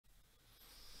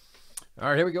All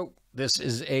right, here we go. This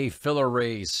is a filler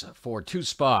race for 2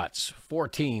 spots, 4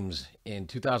 teams in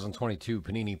 2022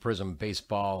 Panini Prizm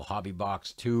Baseball Hobby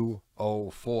Box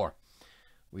 204.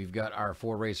 We've got our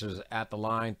 4 racers at the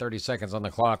line, 30 seconds on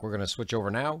the clock. We're going to switch over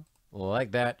now.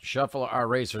 Like that. Shuffle our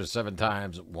racers 7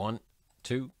 times. 1,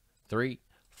 2, 3,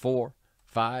 4,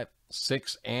 5,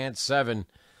 6, and 7.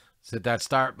 Let's hit that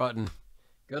start button.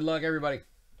 Good luck, everybody.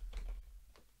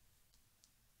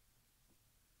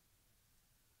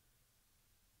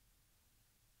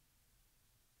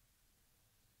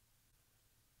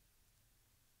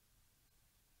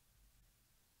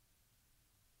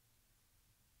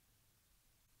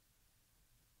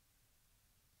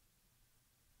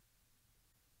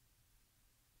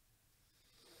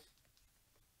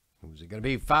 Who's it going to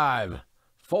be? 5,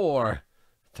 4,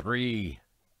 3,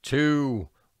 2,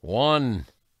 1.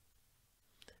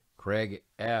 Craig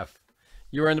F.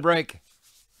 You're in the break.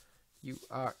 You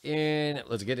are in.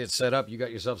 Let's get it set up. You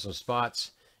got yourself some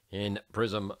spots in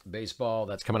Prizm Baseball.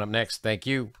 That's coming up next. Thank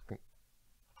you.